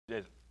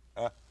This,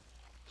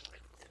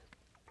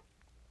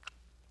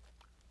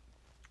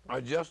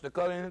 adjust the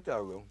color in the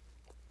thorough.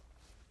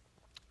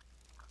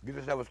 Get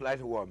yourself a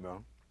slice of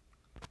watermelon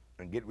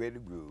and get ready to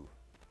groove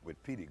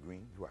with Petey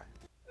Greene's wife.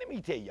 Let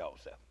me tell y'all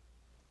something.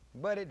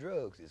 Buddy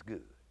drugs is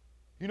good.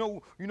 You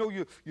know,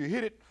 you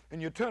hit it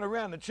and you turn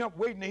around, the chump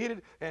waiting to hit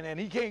it, and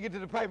he can't get to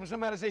the pipe, and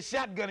somebody say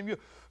shotgun him.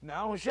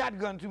 Now I don't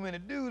shotgun too many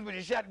dudes, but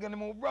you shotgun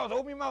them old bros.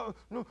 Open your mouth,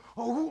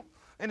 oh,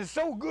 and it's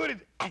so good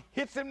it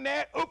hits him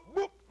there, up,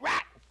 boop,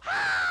 right.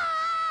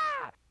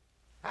 Ah!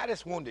 I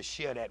just wanted to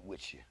share that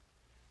with you,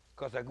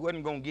 because I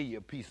wasn't gonna give you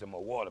a piece of my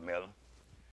watermelon.